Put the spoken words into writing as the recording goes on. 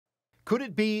Could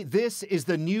it be this is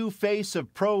the new face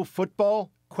of pro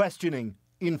football? Questioning,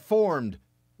 informed,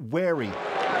 wary.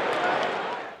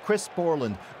 Chris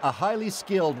Borland, a highly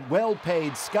skilled,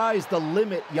 well-paid,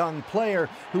 sky's-the-limit young player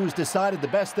who's decided the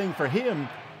best thing for him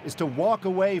is to walk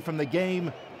away from the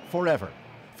game forever.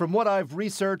 From what I've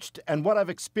researched and what I've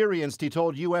experienced, he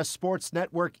told U.S. sports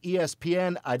network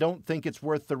ESPN, I don't think it's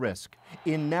worth the risk.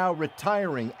 In now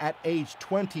retiring at age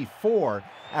 24,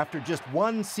 after just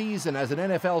one season as an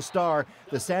NFL star,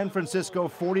 the San Francisco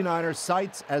 49ers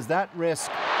cites as that risk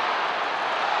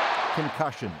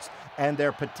concussions and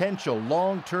their potential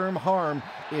long-term harm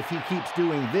if he keeps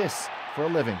doing this for a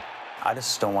living. I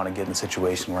just don't want to get in a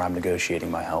situation where I'm negotiating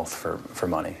my health for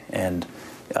money. And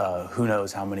who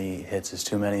knows how many hits is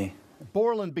too many.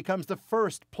 Borland becomes the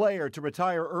first player to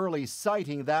retire early,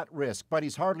 citing that risk, but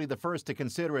he's hardly the first to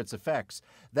consider its effects.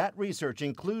 That research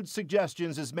includes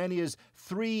suggestions as many as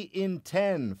 3 in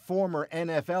 10 former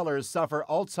NFLers suffer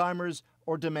Alzheimer's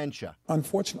or dementia.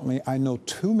 Unfortunately, I know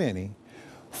too many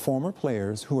former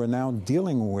players who are now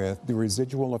dealing with the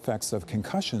residual effects of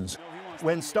concussions.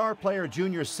 When star player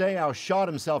Junior Seau shot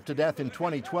himself to death in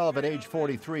 2012 at age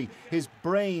 43, his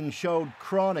brain showed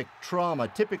chronic trauma,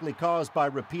 typically caused by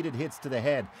repeated hits to the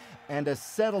head. And a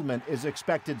settlement is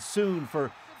expected soon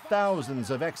for thousands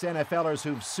of ex-NFLers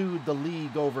who've sued the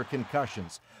league over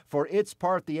concussions. For its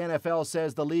part, the NFL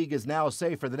says the league is now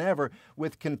safer than ever,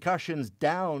 with concussions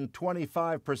down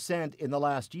 25% in the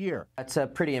last year. That's a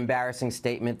pretty embarrassing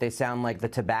statement. They sound like the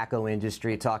tobacco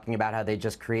industry talking about how they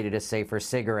just created a safer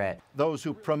cigarette. Those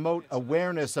who promote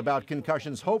awareness about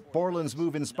concussions hope Borland's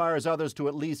move inspires others to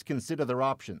at least consider their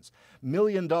options. $1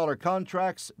 million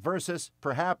contracts versus,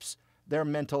 perhaps, their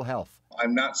mental health.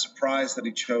 I'm not surprised that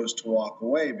he chose to walk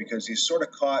away because he's sort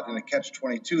of caught in a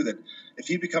catch-22 that if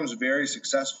he becomes very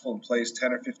successful and plays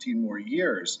 10 or 15 more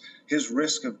years, his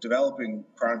risk of developing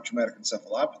chronic traumatic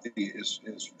encephalopathy is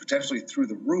potentially through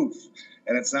the roof,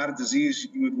 and it's not a disease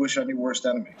you would wish on your worst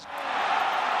enemies.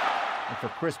 And for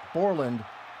Chris Borland,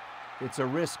 it's a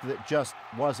risk that just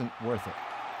wasn't worth it.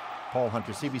 Paul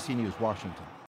Hunter, CBC News, Washington.